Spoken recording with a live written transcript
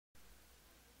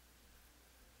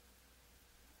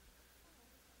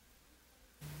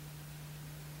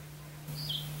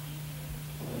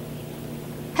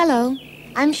Hello,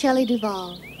 I'm Shelley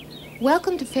Duvall.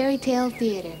 Welcome to Fairy Tale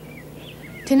Theater.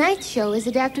 Tonight's show is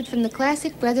adapted from the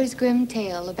classic Brothers Grimm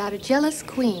tale about a jealous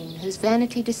queen whose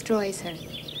vanity destroys her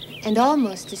and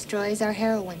almost destroys our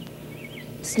heroine,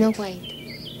 Snow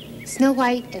White. Snow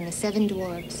White and the Seven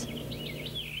Dwarfs.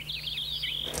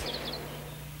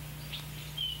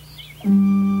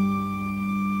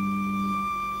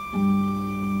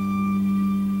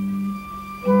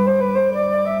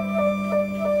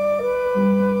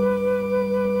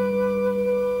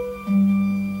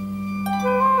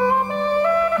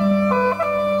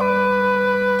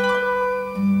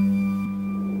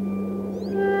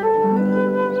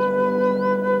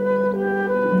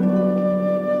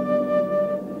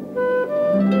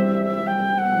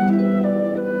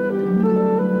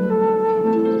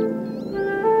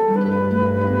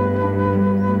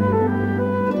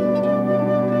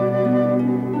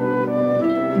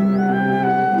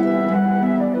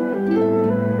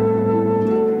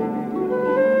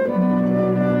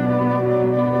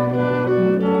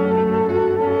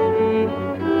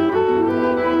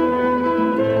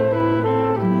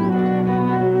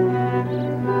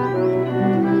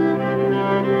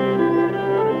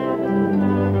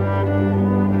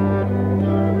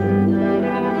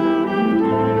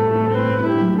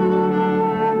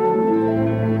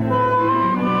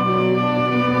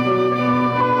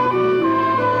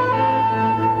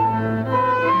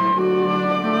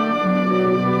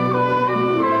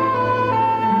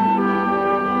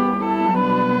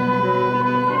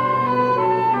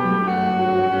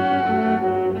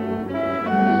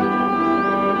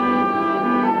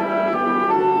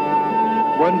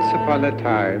 Once upon a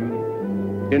time,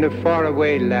 in a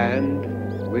faraway land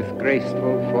with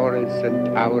graceful forests and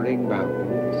towering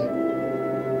mountains,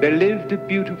 there lived a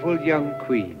beautiful young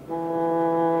queen.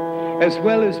 As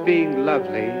well as being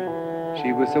lovely,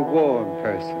 she was a warm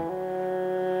person,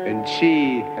 and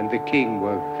she and the king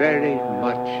were very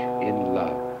much in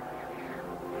love.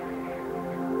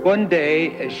 One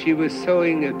day, as she was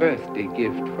sewing a birthday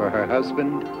gift for her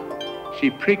husband, she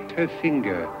pricked her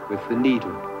finger with the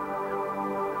needle.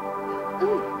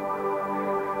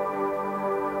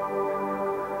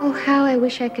 Oh, how I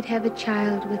wish I could have a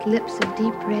child with lips of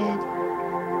deep red.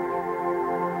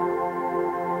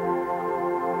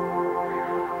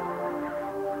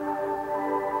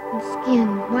 And skin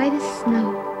white as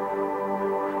snow.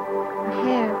 And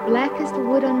hair black as the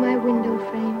wood on my window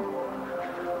frame.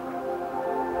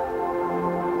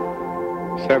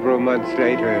 Several months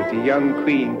later, the young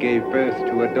queen gave birth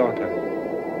to a daughter,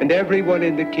 and everyone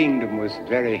in the kingdom was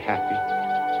very happy.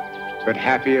 But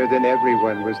happier than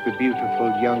everyone was the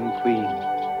beautiful young queen,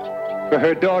 for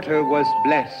her daughter was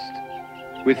blessed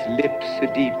with lips a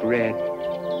deep red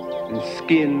and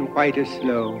skin white as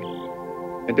snow,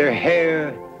 and her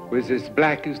hair was as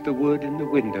black as the wood in the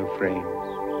window frame.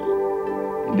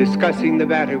 In discussing the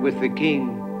matter with the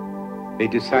king, they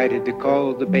decided to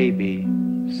call the baby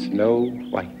Snow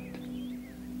White.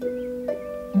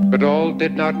 But all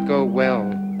did not go well.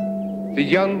 The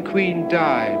young queen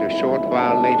died a short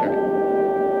while later,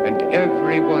 and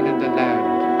everyone in the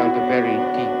land felt a very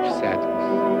deep sadness.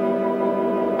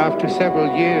 After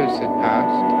several years had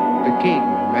passed, the king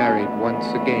married once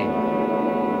again.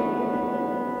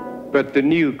 But the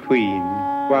new queen,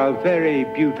 while very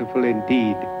beautiful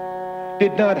indeed,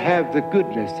 did not have the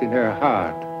goodness in her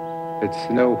heart that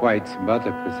Snow White's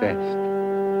mother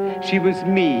possessed. She was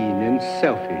mean and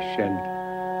selfish and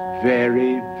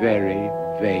very, very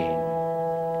vain.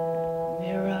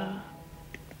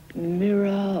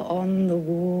 Mirror on the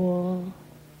wall,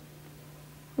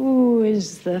 who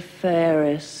is the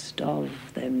fairest of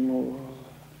them all?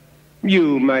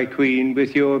 You, my queen,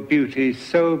 with your beauty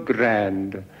so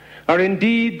grand, are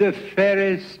indeed the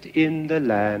fairest in the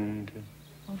land.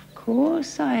 Of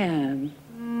course I am.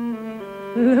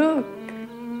 Look,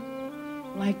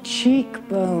 my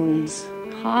cheekbones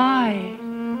high,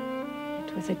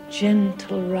 yet with a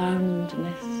gentle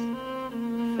roundness,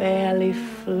 fairly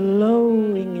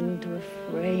flowing into a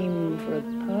frame for a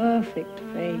perfect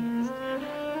face.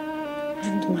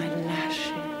 And my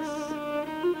lashes,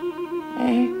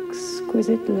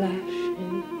 exquisite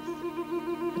lashes,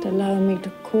 that allow me to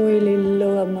coyly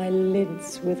lower my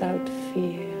lids without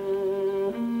fear,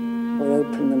 or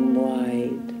open them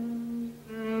wide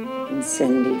and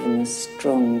send even the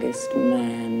strongest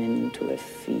man into a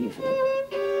fever.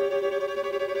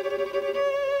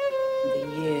 The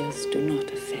years do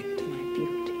not affect my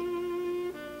beauty.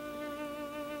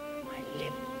 My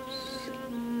lips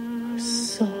are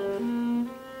soft,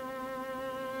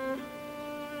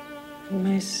 and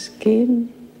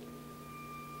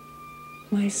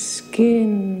my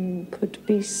skin could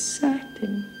be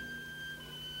satin.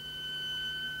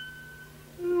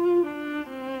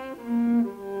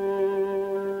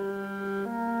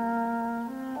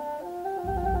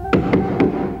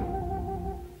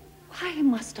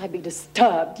 I be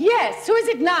disturbed? Yes, who is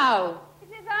it now? It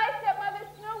is I, stepmother,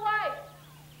 Snow White.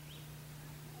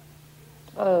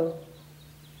 Oh,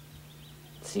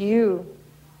 it's you.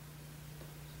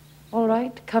 All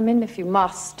right, come in if you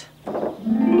must. I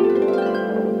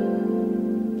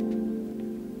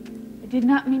did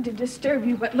not mean to disturb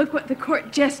you, but look what the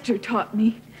court jester taught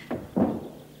me.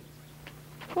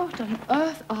 What on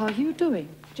earth are you doing?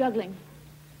 Juggling.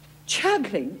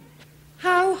 Juggling?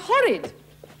 How horrid!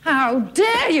 How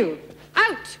dare you!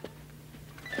 Out!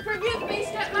 Forgive me,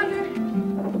 stepmother.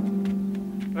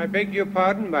 I beg your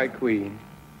pardon, my queen.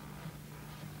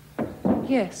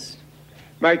 Yes.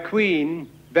 My queen,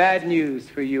 bad news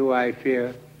for you, I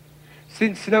fear.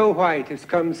 Since Snow White has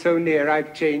come so near,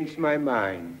 I've changed my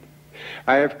mind.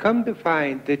 I have come to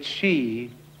find that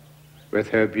she, with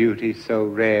her beauty so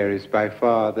rare, is by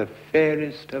far the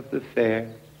fairest of the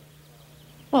fair.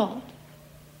 What?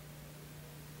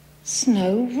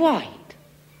 Snow White?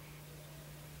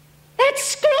 That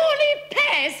scrawny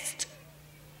pest!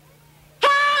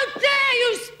 How dare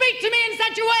you speak to me in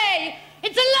such a way?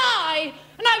 It's a lie!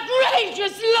 An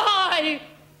outrageous lie!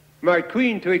 My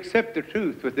queen, to accept the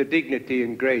truth with the dignity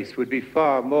and grace would be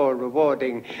far more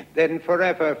rewarding than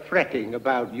forever fretting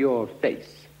about your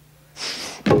face.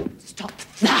 Stop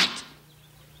that!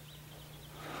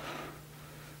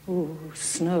 Oh,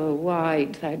 Snow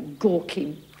White, that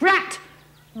gawky brat!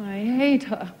 I hate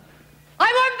her. I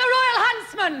want the royal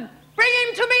huntsman! Bring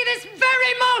him to me this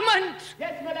very moment!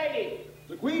 Yes, my lady.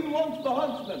 The queen wants the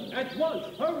huntsman. At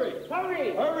once. Hurry.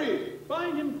 Hurry. Hurry.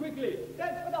 Find him quickly.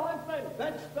 That's for the huntsman.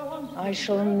 That's the huntsman. I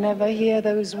shall never hear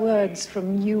those words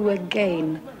from you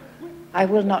again. I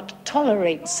will not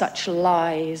tolerate such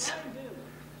lies.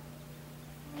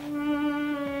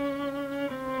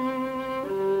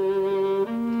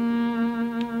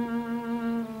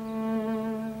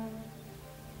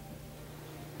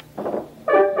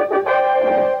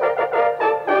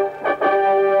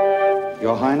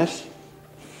 Your Highness?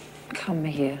 Come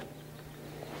here.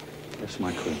 Yes,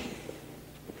 my queen.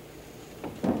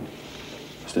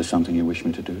 Is there something you wish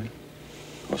me to do?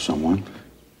 Or someone?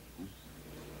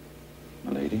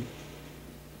 My lady?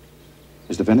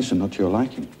 Is the venison not to your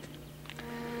liking?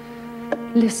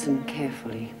 Listen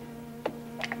carefully.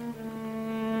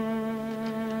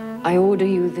 I order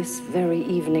you this very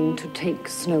evening to take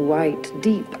Snow White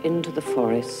deep into the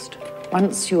forest.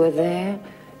 Once you are there,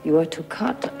 you are to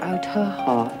cut out her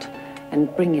heart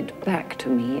and bring it back to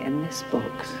me in this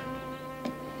box.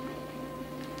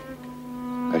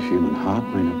 A human heart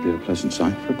may not be a pleasant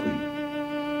sight for a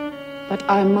queen. But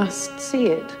I must see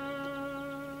it.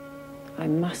 I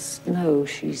must know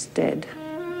she's dead.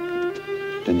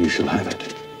 Then you shall have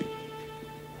it.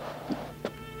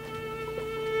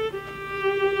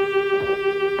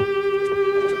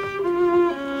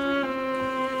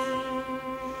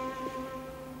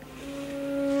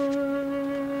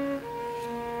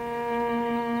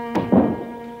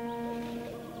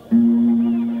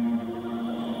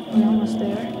 We're almost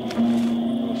there.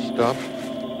 Stop.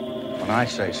 When I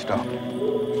say stop.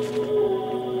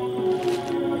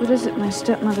 What is it my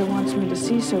stepmother wants me to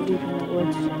see so deep in the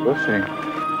woods? We'll see.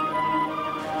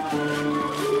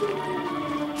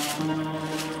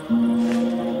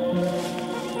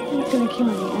 You're not going to kill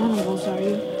any animals, are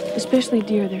you? Especially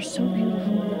deer. They're so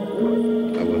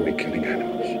beautiful. I won't be killing animals.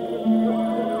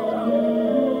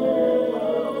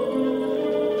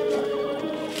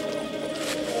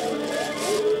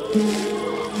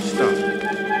 Stop.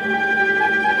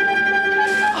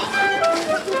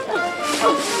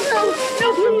 No,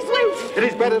 please, wait. It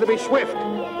is better to be swift.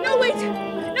 No, wait.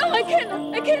 No, I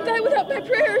can't die without my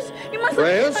prayers. You must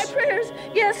Prayers? my prayers.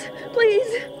 Yes,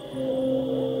 please.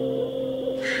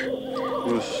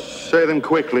 Well, say them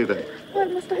quickly, then. Why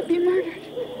must I be murdered?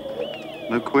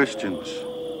 No questions.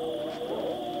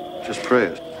 Just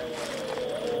prayers.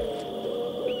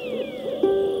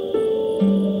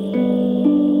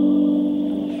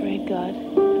 I'm afraid, God,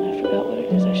 and I forgot what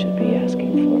it is I should be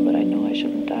asking for, but I know I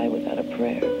shouldn't die without a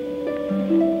prayer.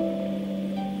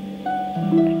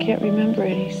 I can't remember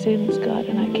any sins, God,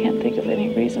 and I can't think of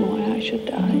any reason why I should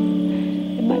die.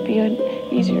 It might be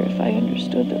easier if I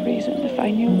understood the reason, if I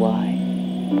knew why,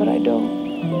 but I don't.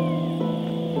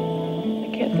 I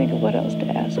can't think of what else to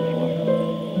ask for.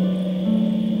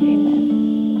 Amen.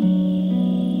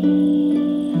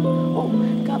 Oh,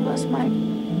 God bless my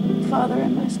father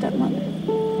and my stepmother.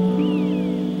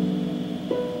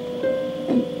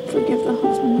 And forgive the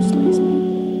husband who slays me.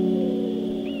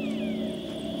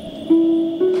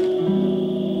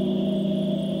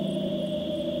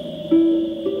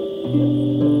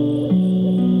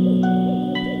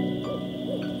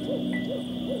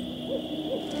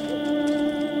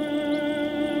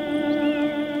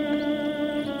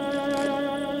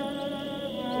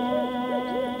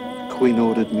 Queen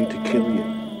ordered me to kill you.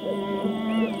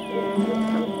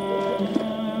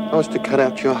 I was to cut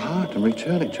out your heart and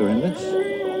return it to her in this.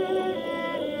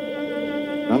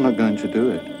 I'm not going to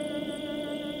do it.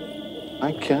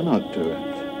 I cannot do it.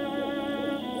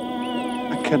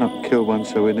 I cannot kill one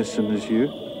so innocent as you.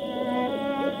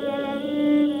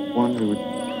 One who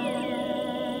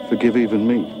would forgive even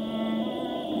me.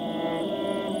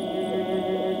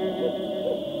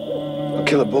 I'll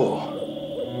kill a boar.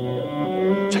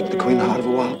 Take the queen heart of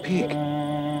a wild pig.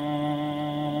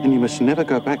 And you must never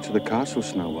go back to the castle,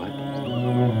 Snow White.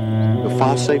 You're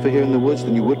far safer here in the woods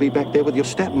than you would be back there with your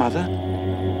stepmother.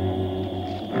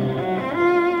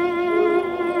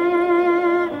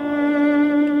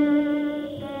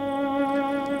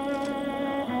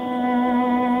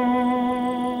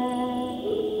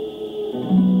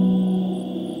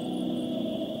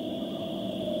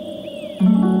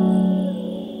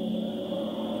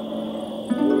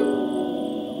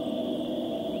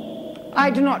 I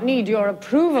do not need your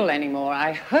approval anymore.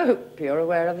 I hope you're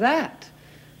aware of that.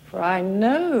 For I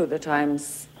know that I'm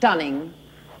stunning,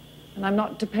 and I'm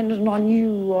not dependent on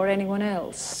you or anyone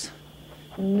else.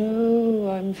 No,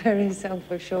 I'm very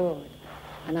self-assured,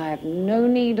 and I have no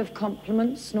need of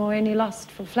compliments nor any lust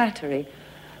for flattery.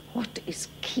 What is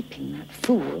keeping that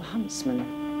fool huntsman?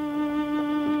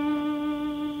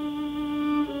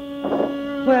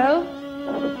 Well?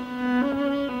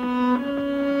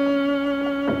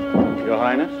 Your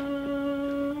Highness,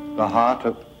 the heart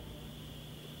of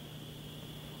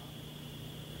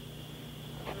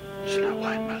Snow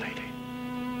White, my lady.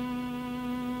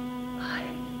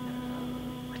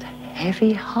 What a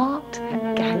heavy heart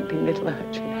that galloping little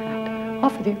urchin had.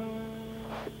 Off with you.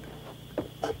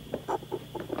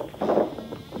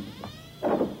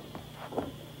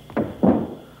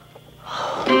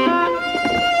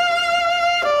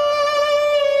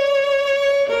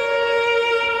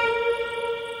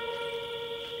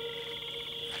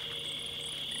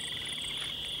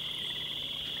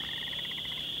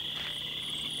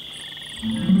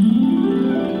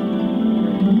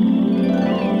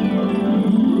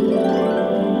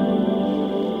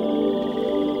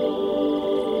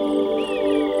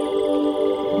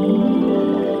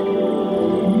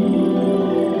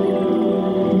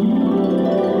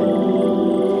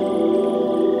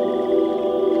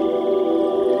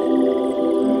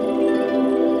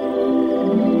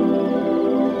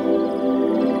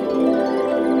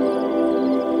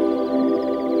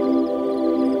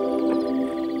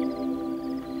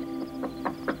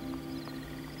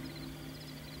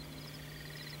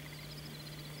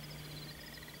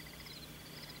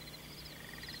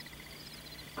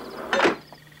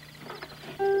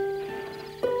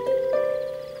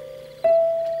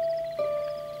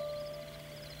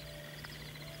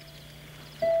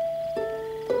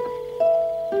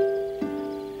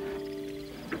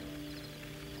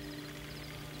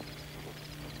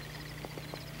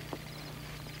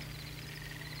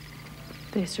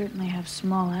 They certainly have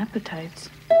small appetites.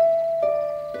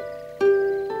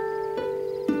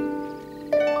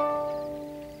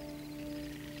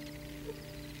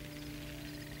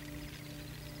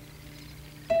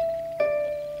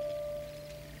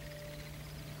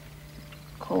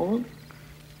 Cold?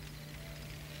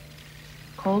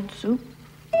 Cold soup?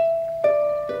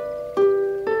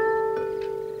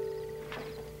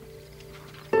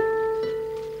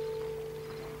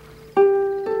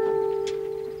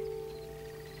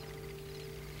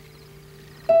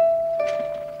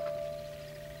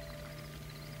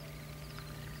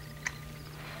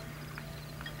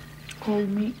 Cold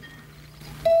meat.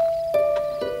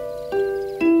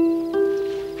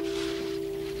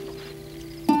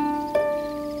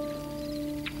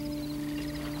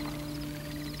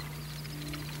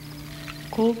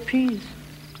 Cold peas.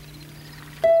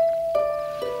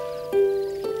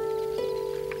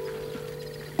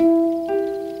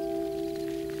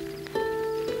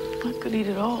 I could eat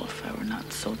it all if I were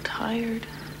not so tired.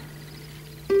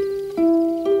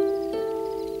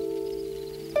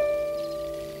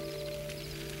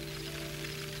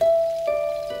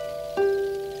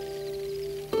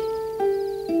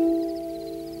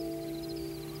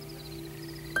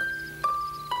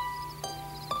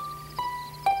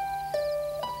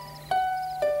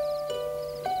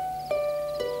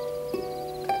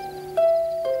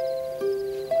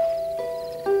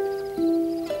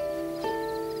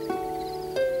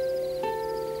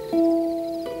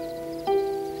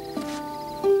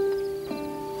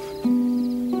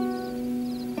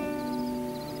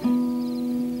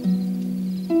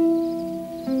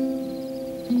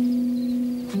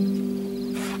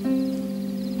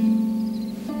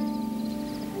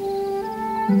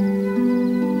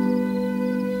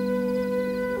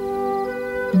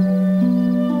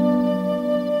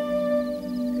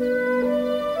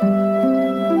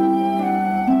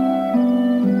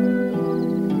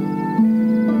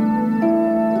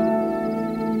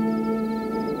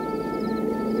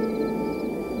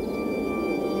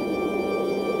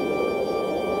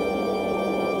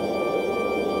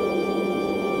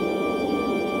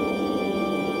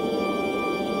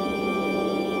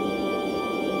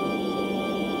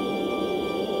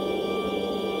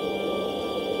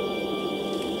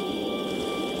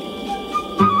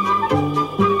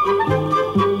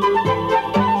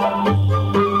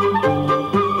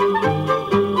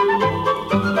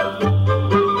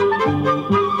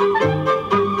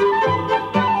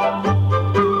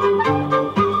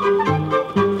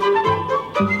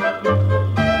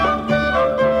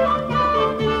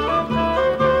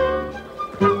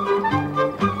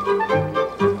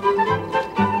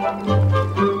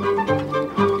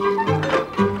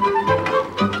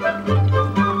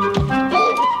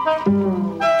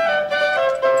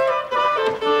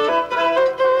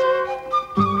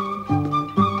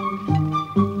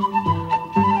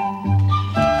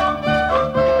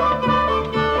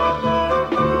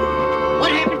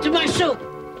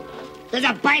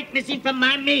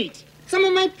 my meat. Some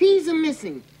of my peas are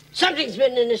missing. Something's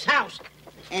been in this house.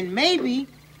 And maybe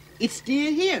it's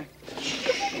still here.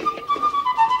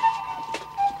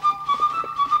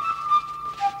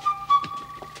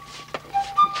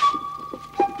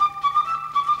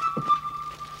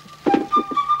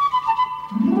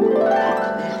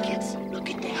 Look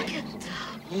at that.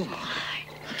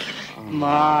 Oh,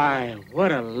 My,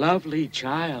 what a lovely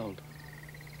child.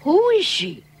 who is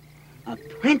she? A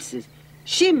princess?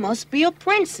 She must be a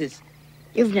princess.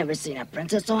 You've never seen a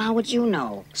princess, so how would you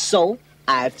know? So,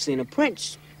 I've seen a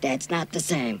prince. That's not the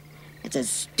same. It's a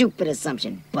stupid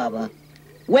assumption, Bubba.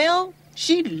 Well,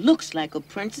 she looks like a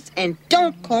princess, and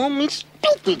don't call me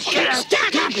stupid.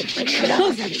 Stop it!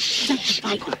 Shut the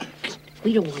fight.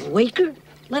 We don't want to wake her.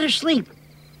 Let her sleep.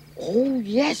 Oh,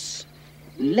 yes.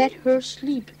 Let her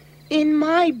sleep in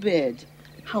my bed.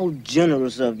 How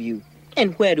generous of you.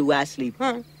 And where do I sleep,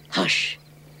 huh? Hush.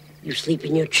 You sleep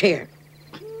in your chair.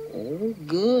 Oh,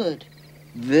 good.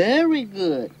 Very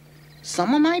good.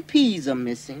 Some of my peas are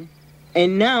missing,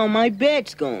 and now my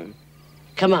bed's gone.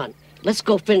 Come on, let's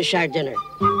go finish our dinner.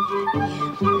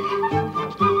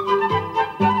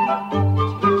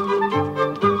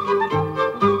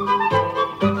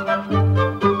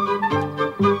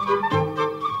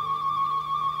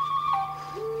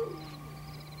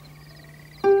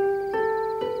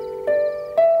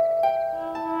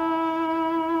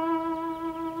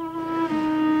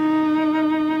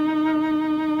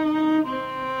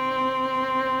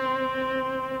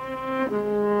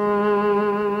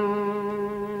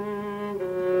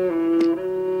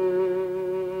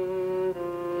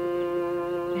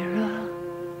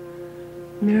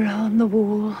 Mirror on the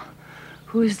wall,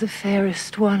 who is the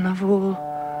fairest one of all?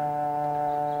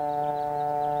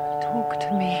 Talk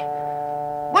to me.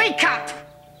 Wake up!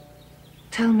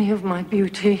 Tell me of my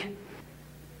beauty.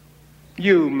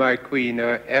 You, my queen,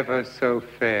 are ever so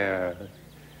fair.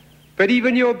 But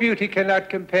even your beauty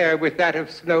cannot compare with that of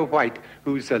Snow White,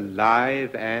 who's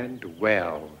alive and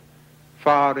well,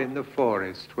 far in the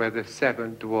forest where the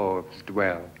 7 dwarfs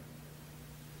dwell.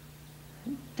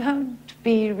 Don't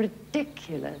be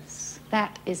ridiculous.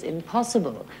 That is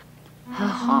impossible. Her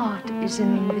heart is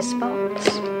in this box.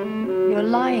 You're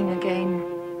lying again.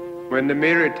 When the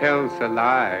mirror tells a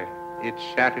lie, it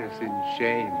shatters in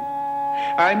shame.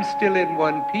 I'm still in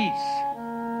one piece.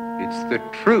 It's the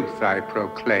truth I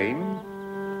proclaim.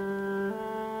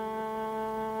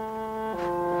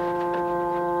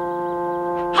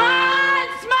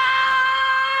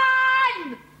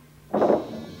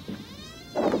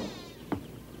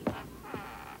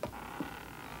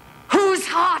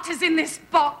 Is in this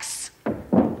box.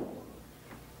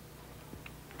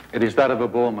 It is that of a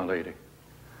boar, my lady.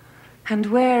 And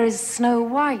where is Snow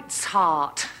White's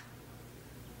heart?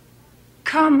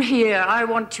 Come here, I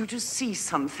want you to see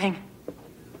something.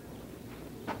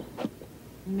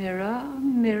 Mirror,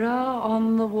 mirror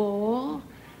on the wall,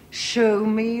 show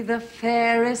me the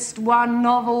fairest one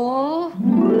of all.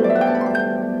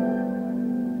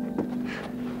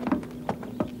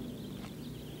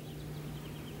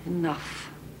 Enough.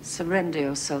 Surrender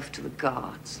yourself to the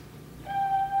guards.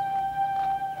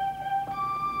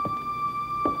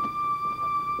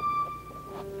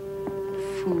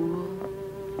 Fool.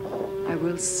 I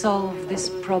will solve this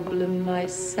problem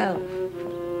myself.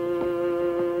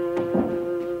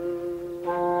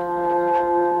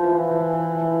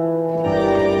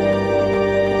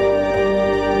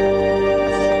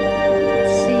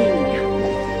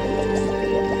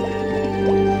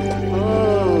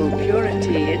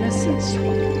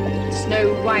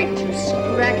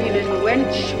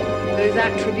 Those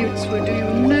attributes will do you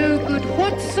no good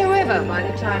whatsoever by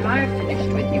the time I've finished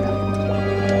with you.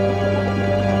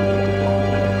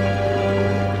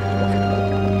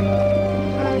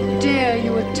 How dare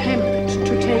you attempt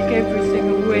to take everything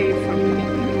away from me?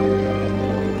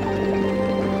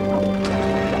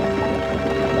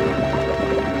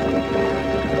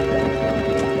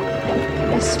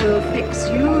 This will fix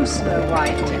you, Snow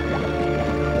White.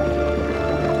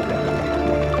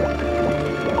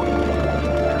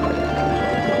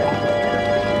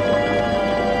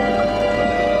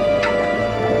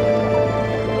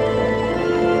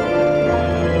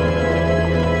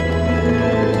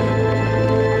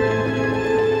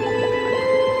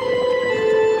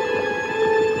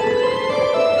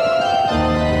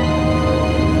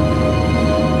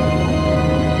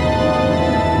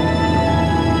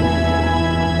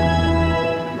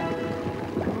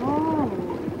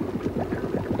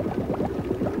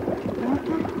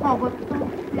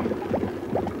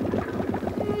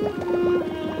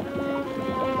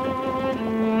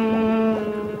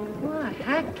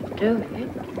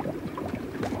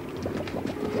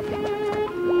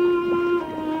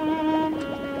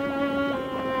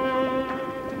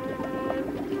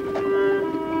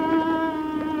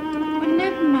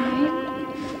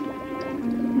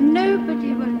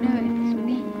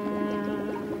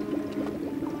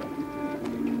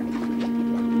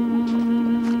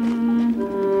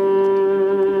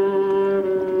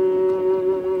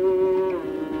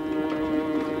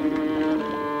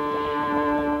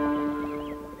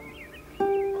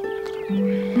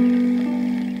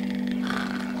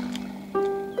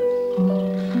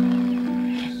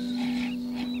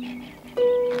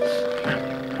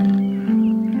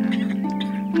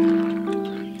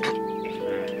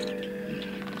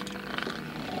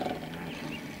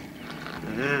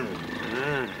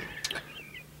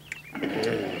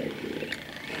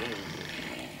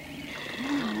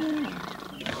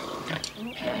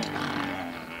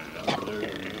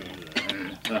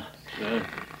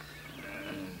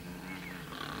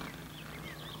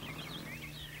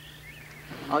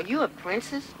 Are you a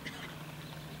princess?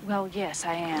 Well, yes,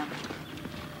 I am.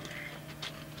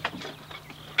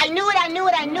 I knew it, I knew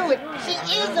it, I knew it. She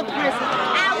is a princess.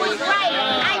 I was right.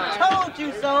 I told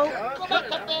you so.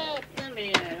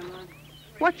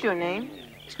 What's your name?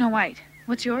 Snow White.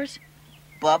 What's yours?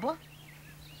 Bubba.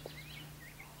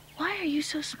 Why are you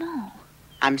so small?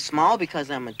 I'm small because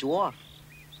I'm a dwarf.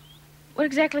 What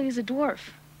exactly is a dwarf?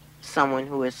 Someone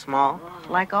who is small,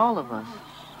 like all of us.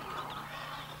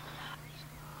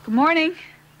 Good morning.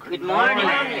 Good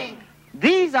morning.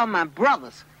 These are my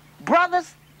brothers.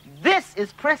 Brothers, this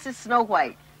is Princess Snow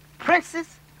White.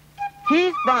 Princess,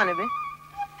 he's Barnaby.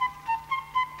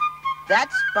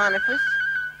 That's Boniface.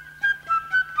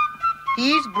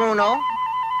 He's Bruno.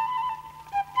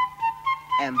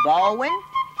 And Baldwin.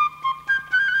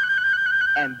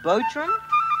 And Bertram.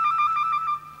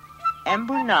 And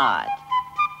Bernard.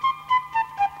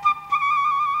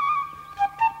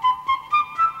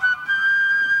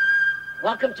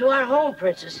 Welcome to our home,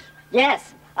 Princess.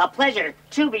 Yes, a pleasure,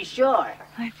 to be sure.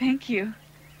 I thank you.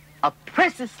 A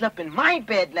princess slept in my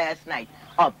bed last night.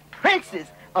 A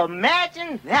princess.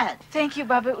 Imagine that. Thank you,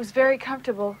 Bubba. It was very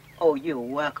comfortable. Oh, you're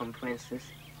welcome, Princess.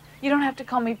 You don't have to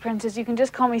call me Princess. You can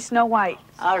just call me Snow White.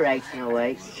 All right, Snow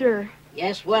White. Sure.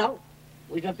 Yes, well,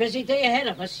 we've a busy day ahead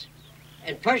of us.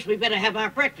 And first, we better have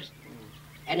our breakfast.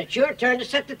 And it's your turn to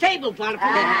set the table, Boniface.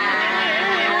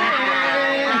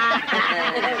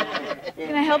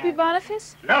 Can I help you,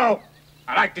 Boniface? No.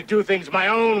 I like to do things my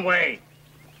own way.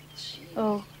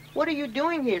 Oh, What are you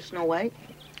doing here, Snow White?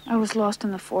 I was lost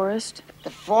in the forest. The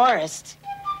forest.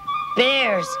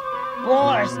 Bears.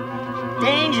 Boars.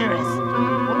 Dangerous.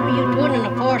 What were you doing in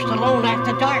the forest alone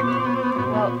after dark?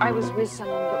 Well, I was with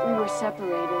someone, but we were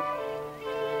separated.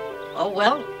 Oh,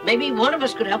 well, maybe one of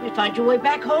us could help you find your way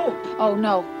back home. Oh,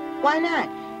 no. Why not?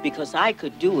 Because I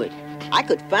could do it. I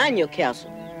could find your castle.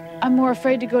 I'm more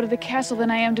afraid to go to the castle than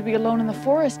I am to be alone in the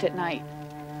forest at night.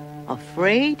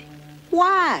 Afraid?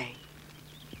 Why?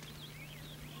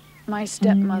 My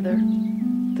stepmother,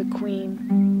 the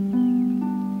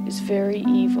queen, is very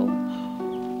evil.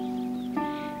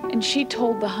 And she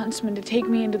told the huntsman to take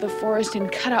me into the forest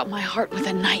and cut out my heart with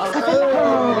a knife.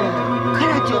 Oh, cut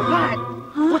out your heart?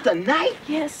 Huh? With a knife?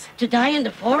 Yes. To die in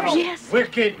the forest? Yes.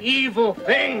 Wicked, evil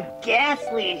thing.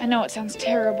 Ghastly. I know it sounds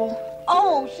terrible.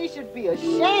 Oh, she should be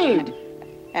ashamed.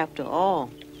 After all,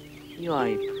 you are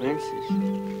a princess.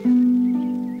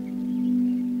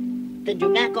 Then do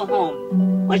not go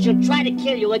home, or she'll try to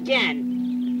kill you again.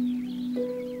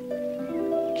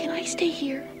 Can I stay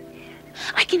here?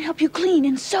 I can help you clean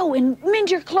and sew and mend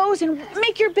your clothes and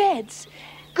make your beds.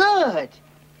 Good.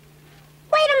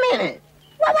 Wait a minute.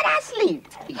 Why would I sleep?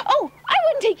 Oh, I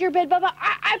wouldn't take your bed, Bubba.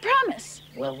 I promise.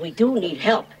 Well, we do need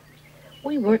help.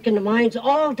 We work in the mines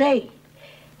all day,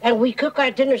 and we cook our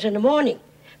dinners in the morning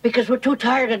because we're too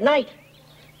tired at night.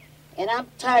 And I'm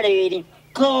tired of eating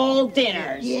cold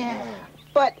dinners. Yeah.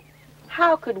 But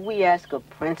how could we ask a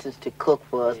princess to cook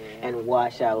for us and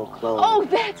wash our clothes? Oh,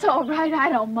 that's all right. I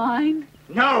don't mind.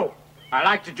 No. I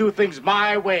like to do things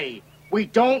my way. We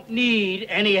don't need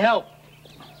any help.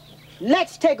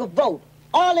 Let's take a vote.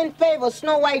 All in favor of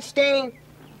Snow White staying?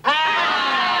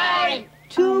 Aye!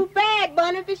 Too bad,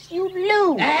 Boniface, you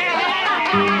lose.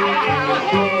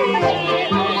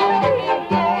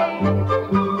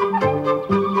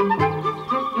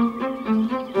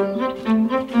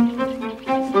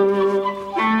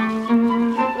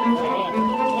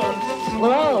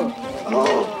 Whoa.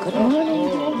 Oh, good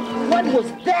morning. What was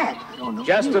that?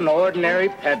 Just an ordinary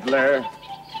peddler.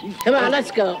 Come on,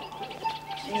 let's go.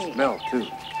 Smell, too.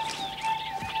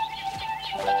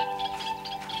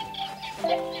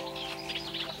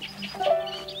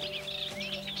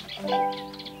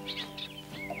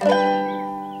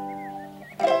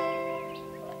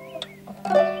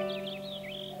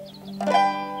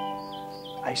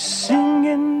 I sing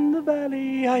in the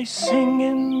valley, I sing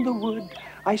in the wood,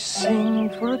 I sing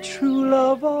for a true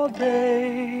love all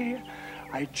day.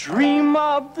 I dream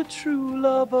of the true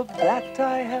love, of that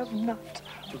I have not,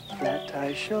 of that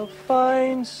I shall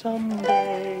find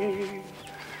someday.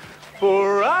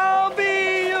 For I'll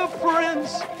be a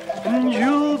prince, and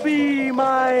you'll be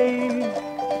my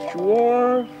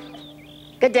dwarf.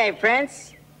 Good day,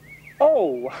 Prince.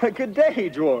 Oh, good day,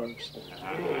 dwarves.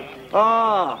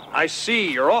 Ah, I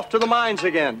see. You're off to the mines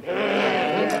again.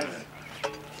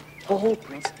 Oh,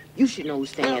 Prince, you should know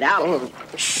who's staying at our home.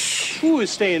 Shh. Who is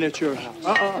staying at your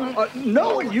house?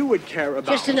 No one you would care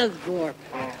about. Just another dwarf.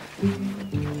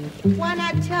 Why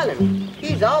not tell him?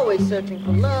 He's always searching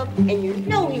for love, and you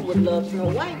know he would love Snow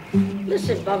White.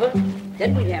 Listen, Bubba,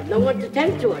 then we'd have no one to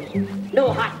tend to us.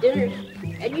 No hot dinners.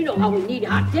 And you know how we need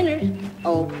hot dinners.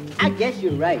 Oh, I guess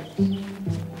you're right.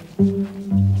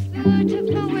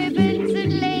 Beautiful ribbons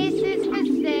and laces for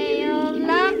sale.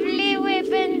 Lovely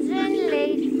ribbons and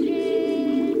laces.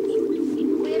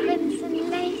 Ribbons and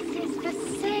laces for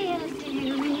sale,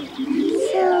 dearie.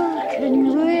 Silken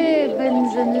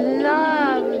ribbons and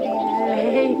lovely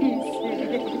laces.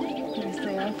 Yes,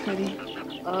 they are pretty.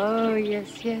 Oh,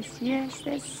 yes, yes, yes.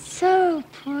 They're so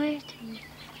pretty.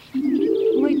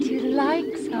 Would you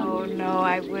like some? Oh, no,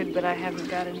 I would, but I haven't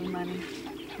got any money.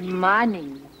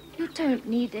 Money? You don't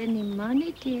need any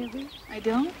money, dearie. I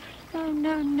don't? No,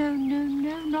 no, no, no,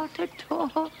 no, not at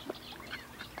all.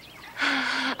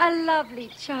 A lovely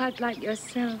child like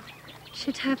yourself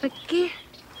should have a gift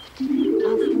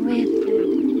of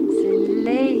ribbons and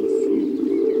laces.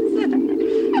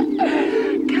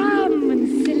 Come and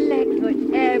select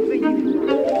whatever you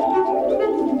like.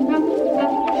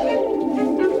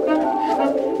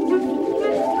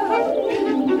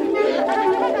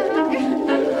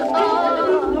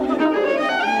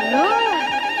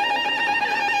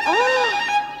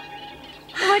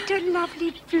 What a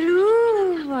lovely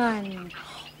blue one.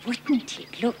 Wouldn't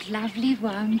it look lovely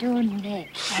round your neck?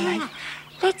 I like...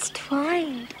 Let's try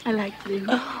it. I like blue.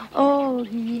 Oh,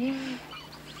 yes.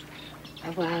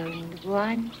 Around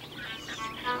once,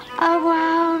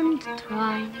 around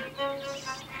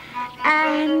twice,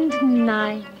 and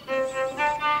nice,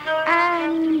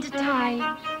 and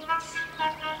tight.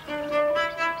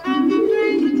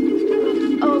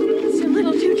 Oh, it's a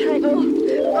little too tight.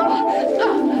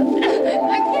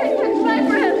 I can't catch my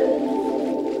breath.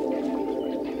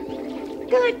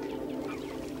 Good.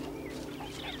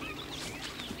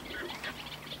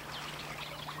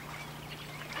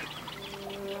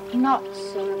 Not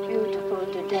so beautiful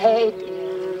today, dear.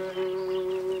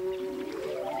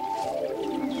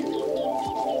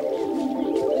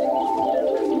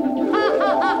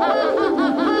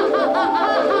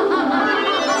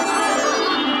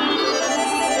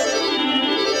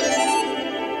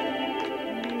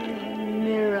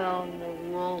 Mirror on the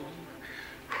wall.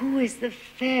 Who is the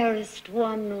fairest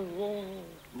one of all?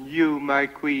 You, my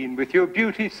queen, with your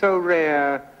beauty so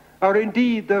rare, are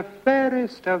indeed the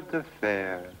fairest of the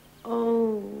fair.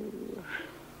 Oh.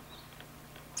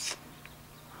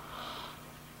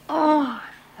 Oh,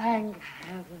 thank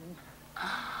heaven.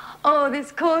 Oh,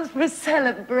 this calls for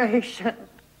celebration.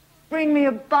 Bring me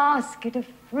a basket of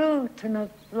fruit and a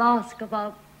flask of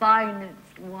our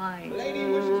finest wine. Lady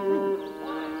wishes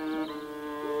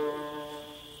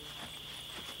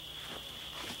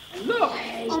Look!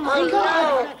 Oh, my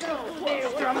God!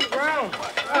 They're on the ground.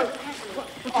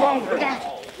 What's wrong with her?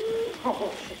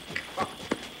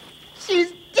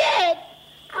 She's dead!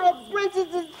 Our princess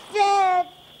is dead!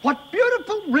 What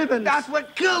beautiful ribbons! That's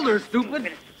what killed her,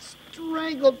 stupid.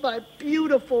 Strangled by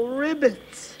beautiful ribbons.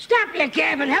 Stop you,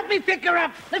 Gavin. Help me pick her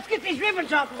up. Let's get these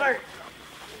ribbons off of her.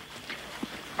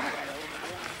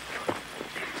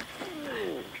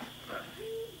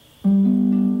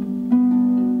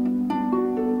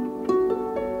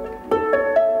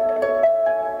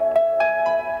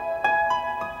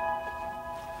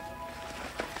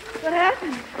 What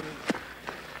happened?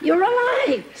 You're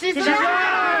alive. She's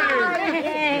alive!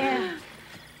 Yeah.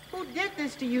 Who did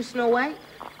this to you, Snow White?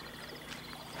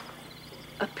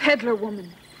 A peddler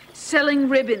woman selling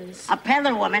ribbons. A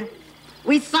peddler woman?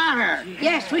 We saw her.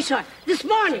 Yes, we saw her. This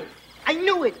morning. I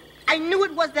knew it. I knew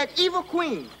it was that evil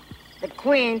queen. The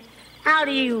queen? How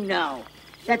do you know?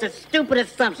 That's a stupid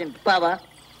assumption, Bubba.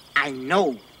 I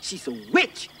know. She's a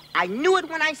witch. I knew it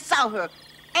when I saw her.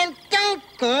 And don't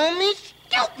call me stupid.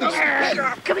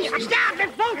 Come here. Stop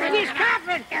it, both of you. Stop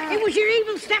it. It was your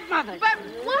evil stepmother. But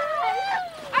why?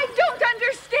 I don't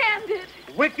understand it.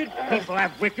 Wicked people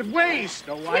have wicked ways,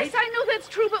 Snow White. Yes, I know that's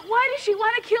true, but why does she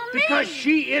want to kill me? Because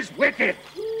she is wicked.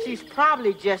 She's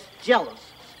probably just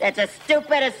jealous. That's a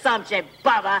stupid assumption,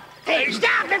 Bubba. Hey,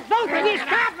 stop it, both of you.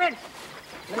 Stop it.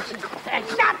 Listen,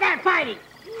 stop that fighting.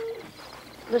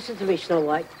 Listen to me, Snow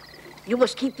White. You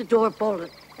must keep the door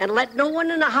bolted and let no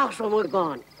one in the house when we're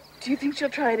gone. Do you think she'll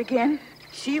try it again?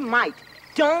 She might.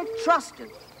 Don't trust her.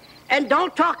 And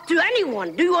don't talk to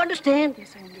anyone. Do you understand?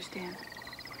 Yes, I understand.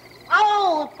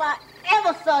 Oh, if I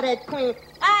ever saw that queen,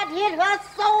 I'd hit her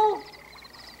so...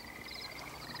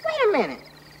 Wait a minute.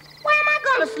 Where am I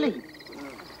going to sleep?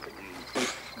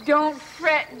 Don't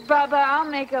fret, Bubba. I'll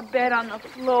make a bed on the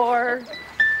floor.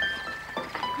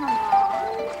 Come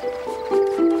on.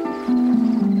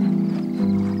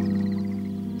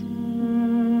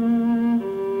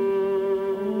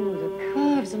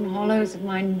 hollows of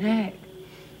my neck.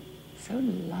 So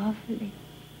lovely.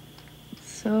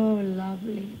 So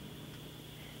lovely.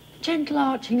 The gentle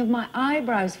arching of my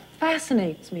eyebrows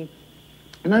fascinates me.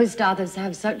 Most others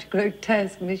have such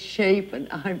grotesque, misshapen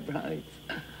eyebrows.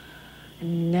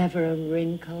 And never a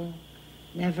wrinkle,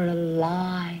 never a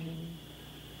line,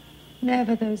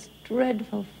 never those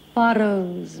dreadful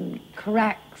furrows and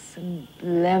cracks and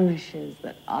blemishes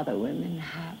that other women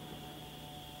have.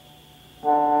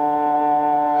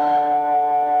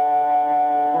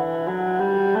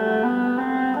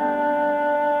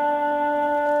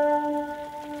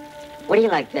 What do you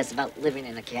like best about living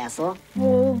in a castle?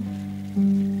 Well,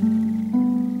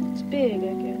 it's big,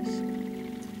 I guess.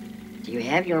 Do you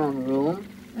have your own room?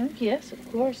 Yes,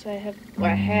 of course. I had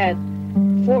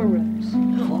 4 rooms.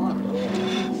 4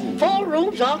 rooms? 4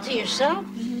 rooms all to yourself?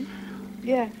 Mm-hmm.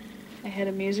 Yeah. I had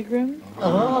a music room.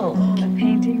 Oh. A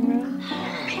painting room.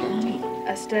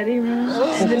 A study room.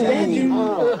 And a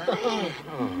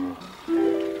bedroom.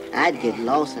 I'd get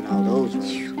lost in all those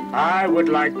rooms. I would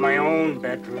like my own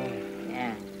bedroom.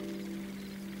 Yeah.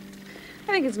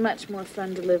 I think it's much more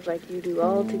fun to live like you do,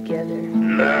 all together.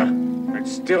 I'd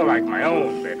still like my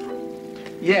own bedroom.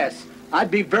 Yes,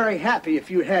 I'd be very happy if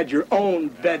you had your own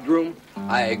bedroom.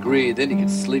 I agree. Then you could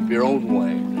sleep your own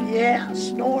way. Yeah,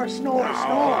 snore, snore,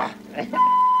 snore. I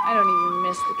don't even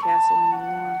miss the castle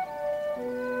anymore.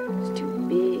 It's too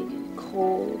big and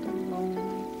cold and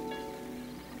lonely.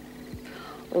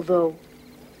 Although,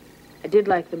 I did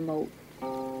like the moat.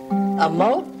 A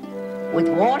moat? With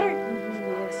water?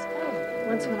 Yes.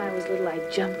 Once when I was little, I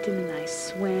jumped in and I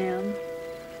swam.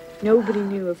 Nobody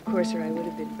knew, of course, or I would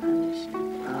have been punished.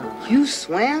 You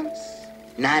swam?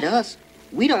 Not us.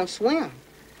 We don't swim.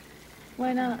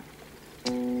 Why not?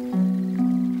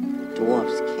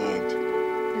 Dwarfs can't.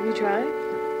 Have you tried?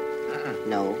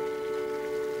 No.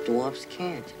 Dwarfs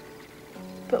can't.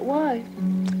 But why?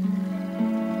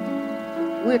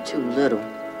 We're too little.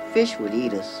 Fish would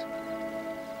eat us.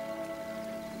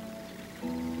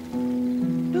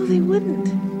 No, they wouldn't.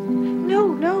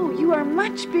 No, you are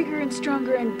much bigger and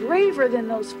stronger and braver than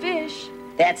those fish.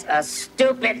 That's a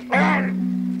stupid...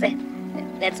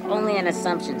 That's only an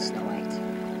assumption, Snow White.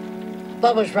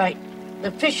 Bubba's right. The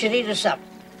fish should eat us up.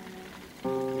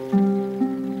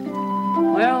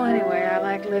 Well, anyway, I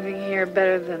like living here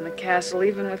better than the castle,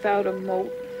 even without a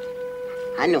moat.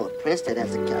 I know a prince that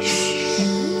has a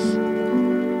castle.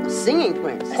 A singing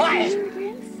prince. Quiet!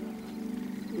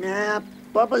 Nah,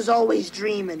 Bubba's always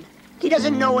dreaming. He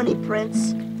doesn't know any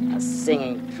prince. A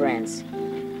singing prince.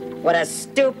 What a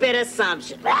stupid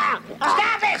assumption. Stop it!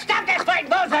 Stop this fight,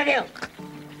 both of you!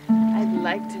 I'd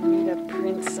like to meet a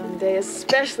prince someday,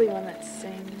 especially one that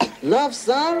sings. Love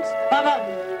songs? Bubba,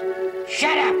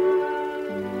 shut up!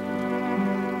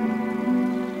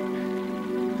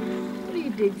 What do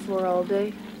you dig for all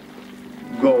day?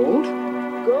 Gold?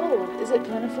 Gold. Is it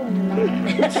plentiful in your mine?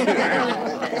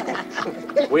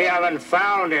 We haven't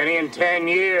found any in 10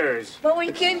 years. But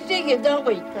we keep digging, don't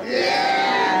we?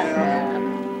 Yeah.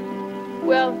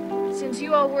 Well, since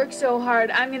you all work so hard,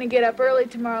 I'm going to get up early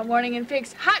tomorrow morning and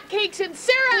fix hot cakes and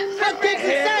syrup. Hot cakes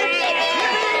and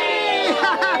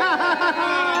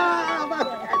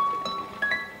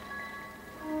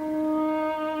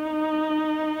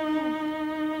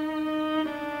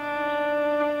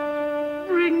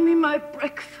Bring me my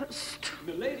breakfast.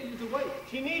 The lady is awake.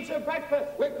 She needs her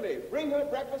breakfast. Quickly, bring her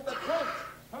breakfast at once.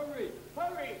 Hurry,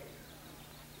 hurry.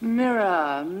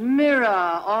 Mirror, mirror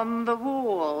on the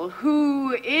wall,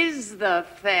 who is the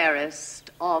fairest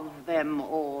of them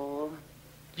all?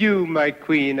 You, my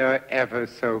queen, are ever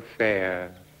so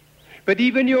fair. But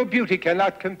even your beauty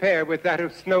cannot compare with that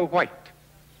of Snow White,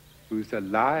 who's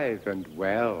alive and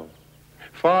well,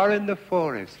 far in the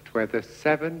forest where the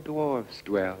 7 dwarfs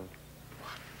dwell.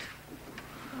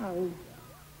 Oh.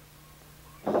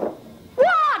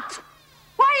 What?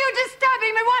 Why are you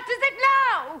disturbing me? What is it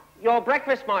now? Your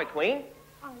breakfast, my queen.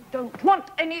 I don't want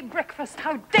any breakfast.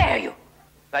 How dare you?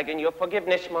 Begging your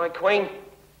forgiveness, my queen.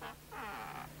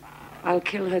 I'll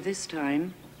kill her this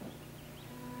time.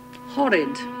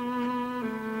 Horrid.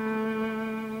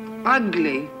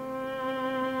 Ugly.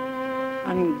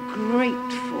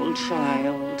 Ungrateful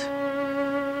child.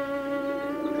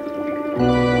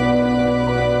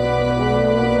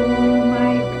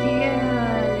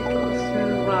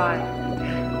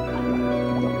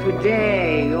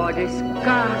 Today, your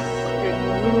disgusting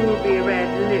ruby-red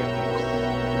lips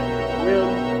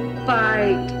will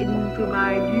bite into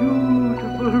my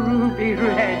beautiful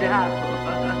ruby-red apple.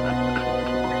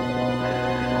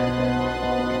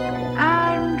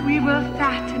 And we will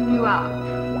fatten you up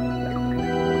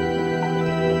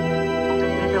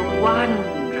with a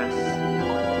wondrous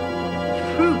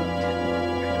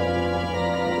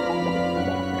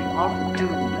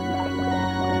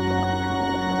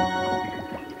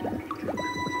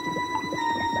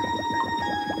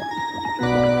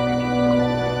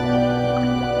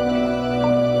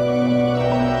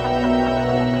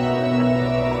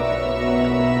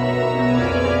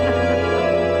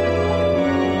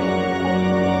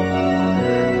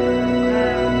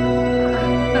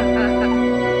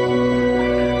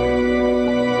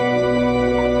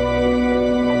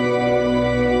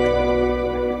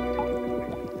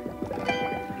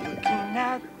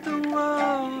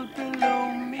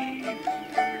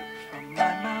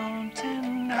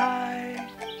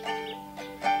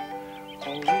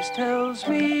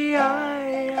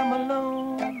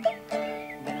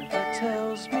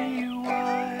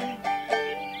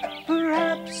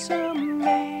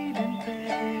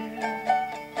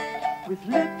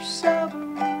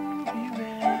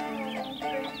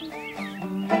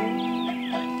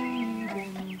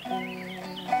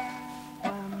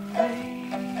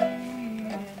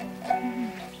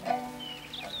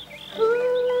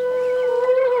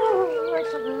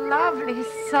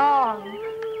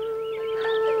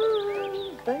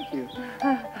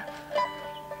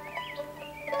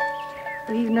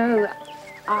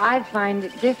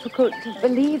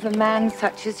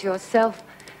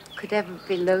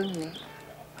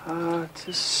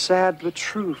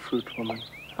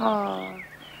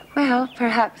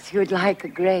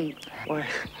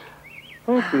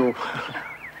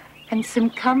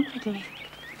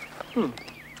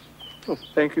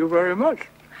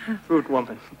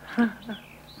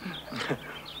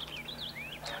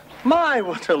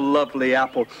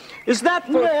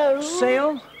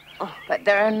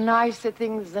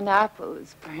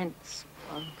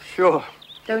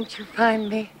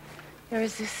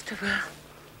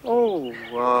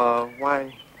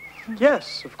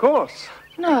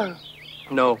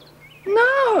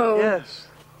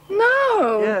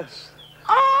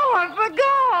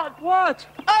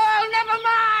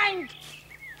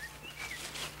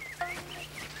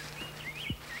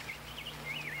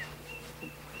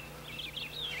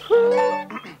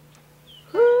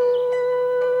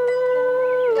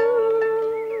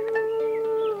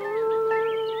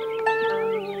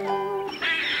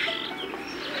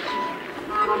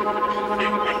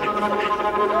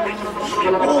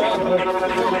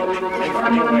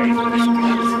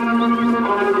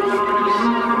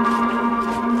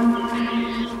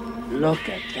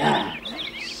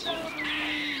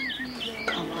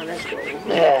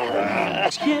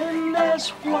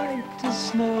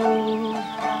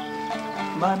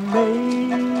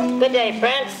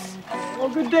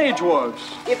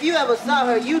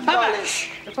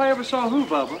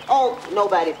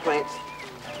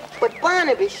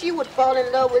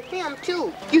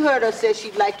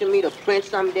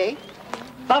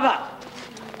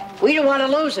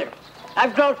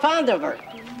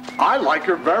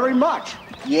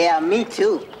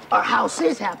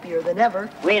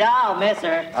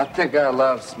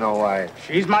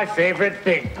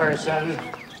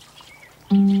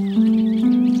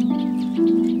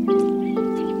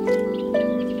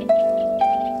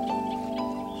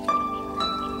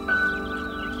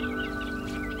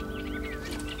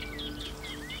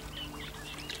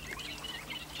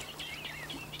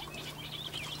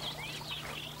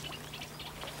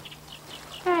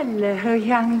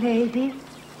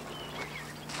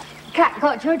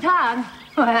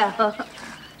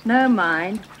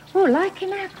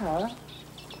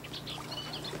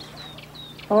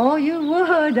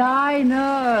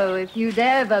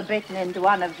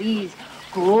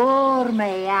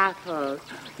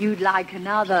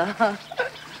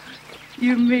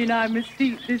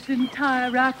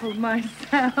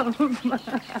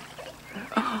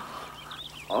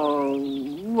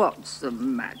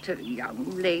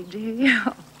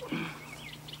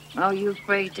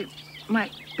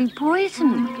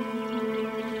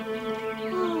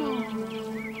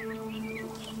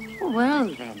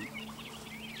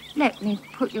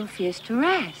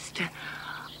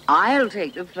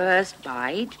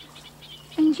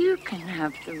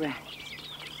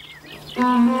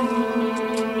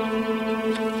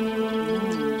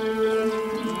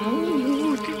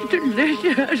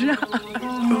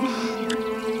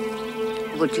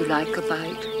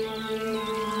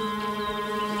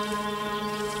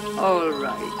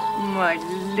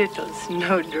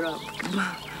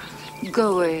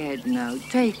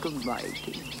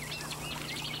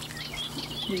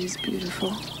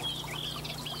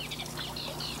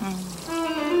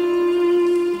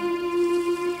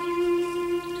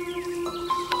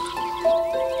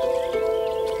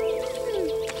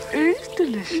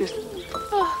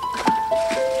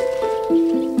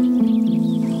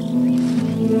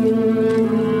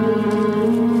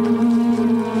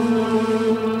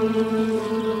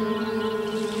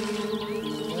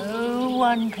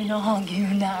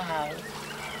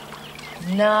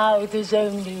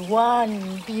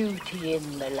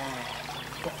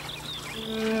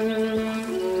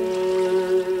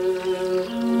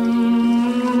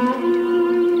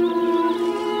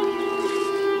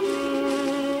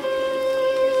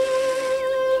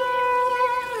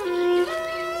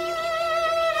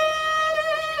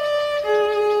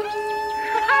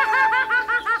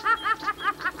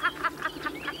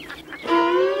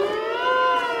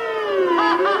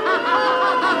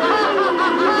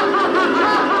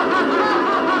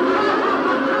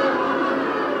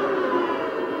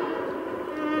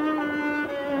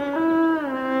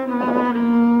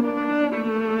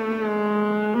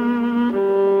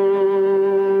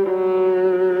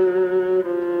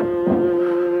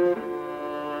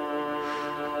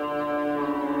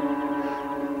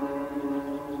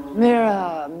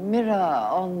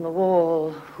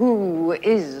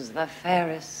the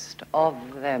fairest of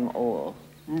them all.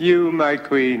 You, my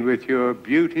queen, with your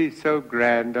beauty so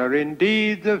grand, are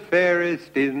indeed the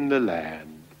fairest in the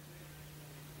land.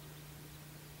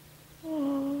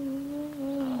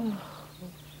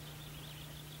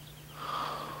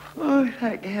 Oh,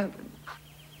 thank heaven.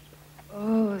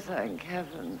 Oh, thank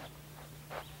heaven.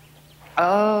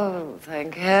 Oh,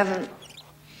 thank heaven.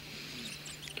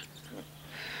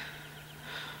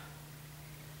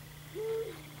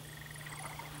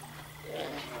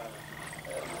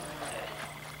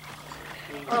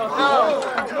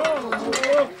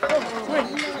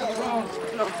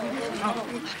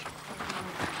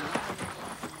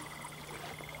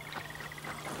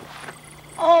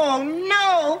 Oh,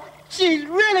 no! She's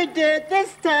really dead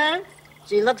this time.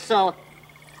 She looks so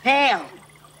pale.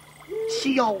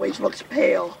 She always looks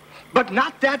pale. But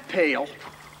not that pale.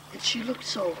 And she looks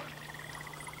so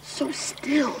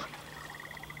still.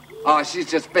 Oh, she's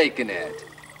just faking it.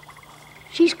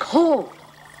 She's cold.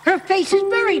 Her face is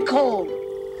very cold.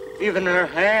 Even her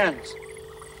hands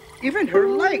Even her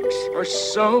legs. are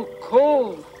so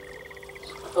cold.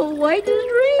 Oh, White is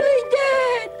really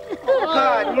dead.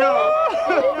 God, no.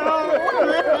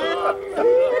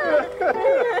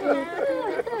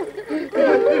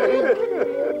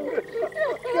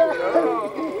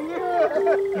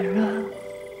 Mirror,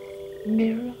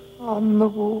 mirror on the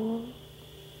wall,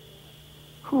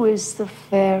 who is the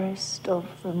fairest of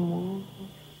them all?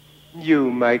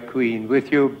 You, my queen,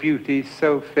 with your beauty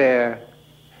so fair,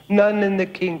 none in the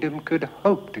kingdom could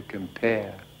hope to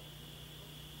compare.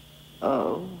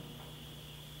 Oh,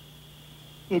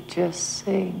 you're just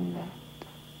saying that.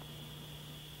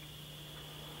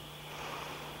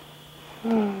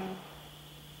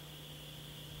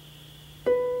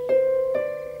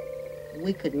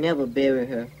 We could never bury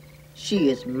her. She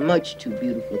is much too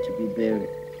beautiful to be buried.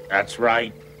 That's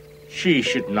right. She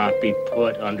should not be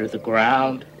put under the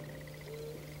ground.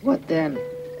 What then?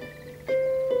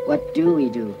 What do we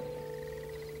do?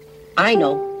 I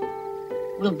know.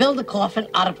 We'll build a coffin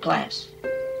out of glass.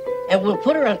 And we'll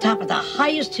put her on top of the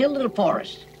highest hill in the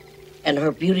forest. And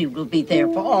her beauty will be there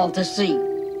for all to see.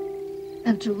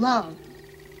 And to love.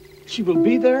 She will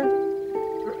be there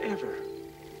forever.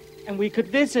 And we could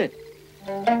visit.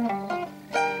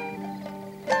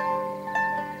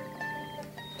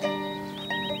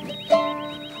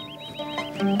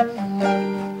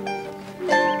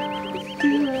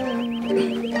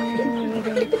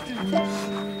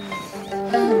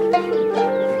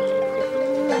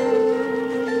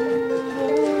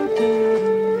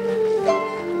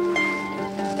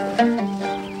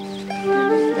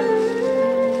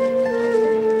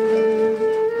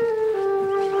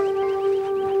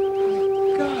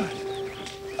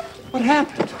 What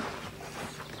happened?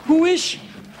 Who is she?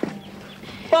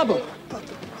 Bubba,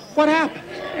 what happened?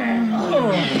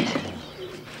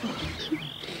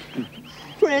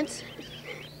 Prince,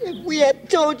 if we had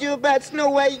told you about Snow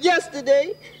White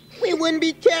yesterday, we wouldn't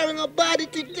be carrying her body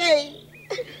today.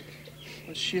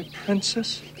 Was she a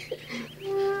princess?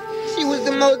 She was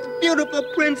the most beautiful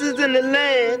princess in the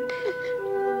land.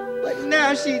 But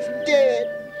now she's dead.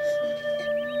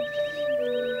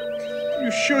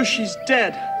 You sure she's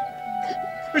dead?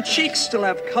 Her cheeks still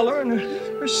have color and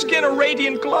her skin a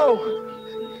radiant glow.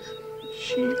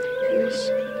 She is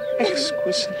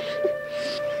exquisite.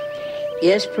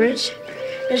 Yes, Prince.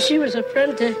 And she was a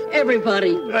friend to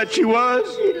everybody. That she was?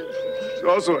 She's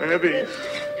also heavy.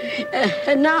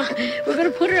 And now we're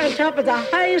going to put her on top of the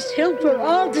highest hill for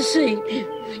all to see.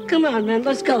 Come on, man,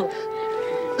 let's go.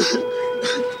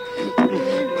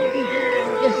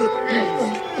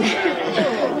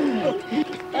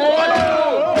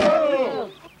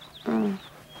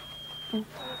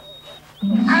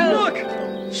 Look!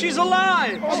 She's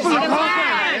alive! Open the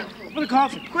coffin! Open the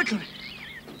coffin, quickly.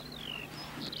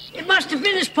 It must have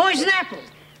been his poison apple.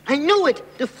 I knew it.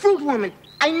 The fruit woman.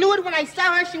 I knew it when I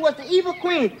saw her. She was the evil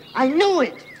queen. I knew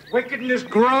it. Wickedness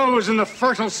grows in the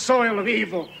fertile soil of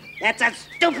evil. That's a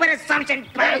stupid assumption,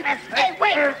 Prince. Hey,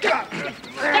 wait! Stop it! Stop it!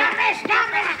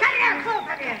 Cut it out! Go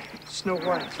from here! Snow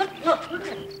White. Look.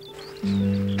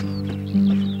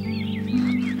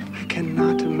 I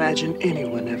cannot imagine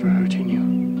anyone ever hurting you.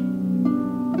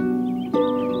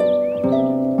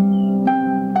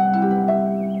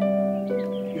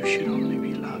 You should only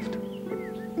be loved.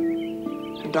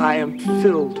 And I am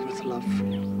filled with love for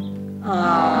you.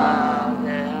 Oh,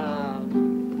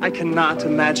 no. I cannot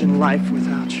imagine life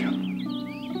without you.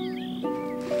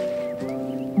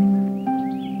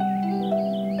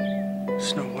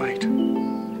 Snow White,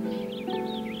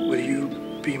 will you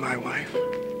be my wife?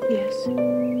 Yes,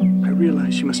 I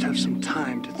realize you must have some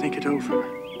time to think it over.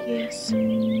 yes.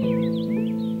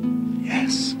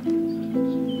 Yes.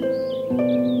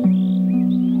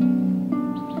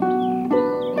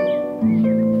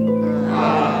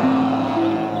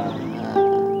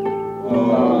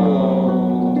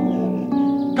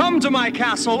 to my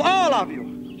castle, all of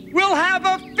you. We'll have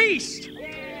a feast.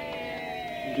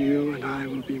 And you and I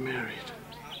will be married.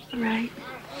 Right.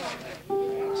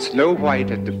 Snow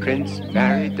White and the prince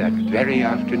married that very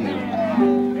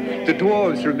afternoon. The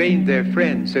dwarves remained their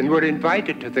friends and were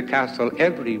invited to the castle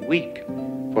every week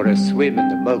for a swim in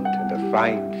the moat and a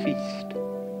fine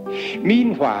feast.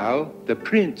 Meanwhile, the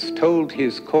prince told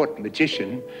his court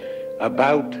magician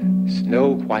about Snow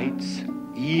White's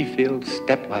evil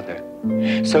stepmother.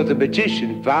 So the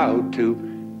magician vowed to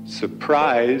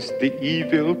surprise the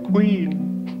evil queen.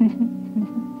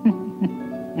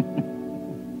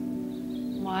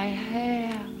 My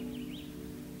hair,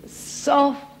 the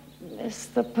softness,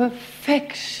 the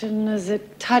perfection as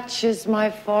it touches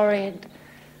my forehead,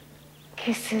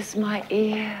 kisses my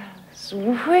ears,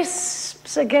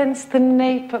 wisps against the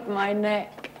nape of my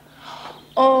neck.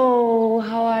 Oh,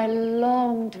 how I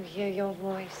long to hear your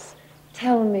voice.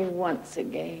 Tell me once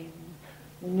again,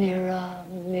 mirror,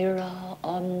 mirror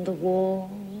on the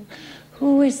wall,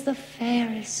 who is the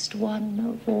fairest one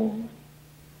of all?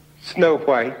 Snow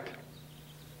White.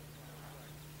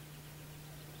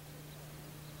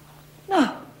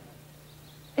 No,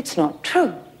 it's not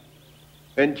true.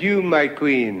 And you, my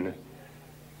queen,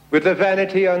 with a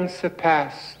vanity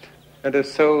unsurpassed and a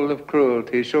soul of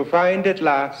cruelty, shall find at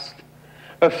last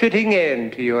a fitting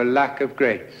end to your lack of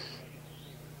grace.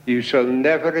 You shall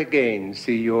never again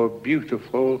see your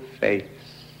beautiful face.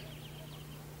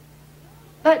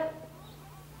 But,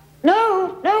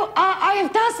 no, I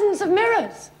have dozens of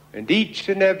mirrors. And each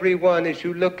and every one, as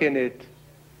you look in it,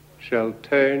 shall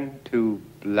turn to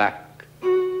black.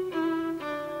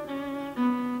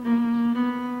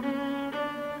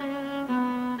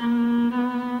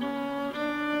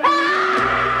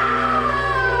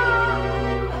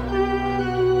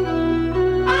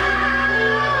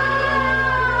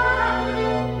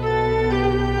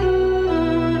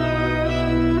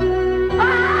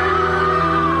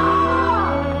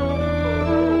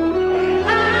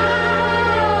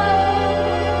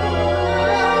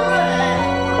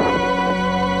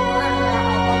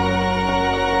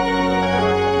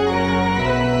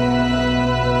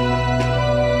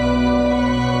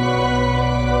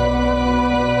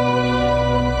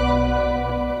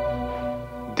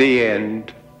 The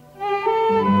end.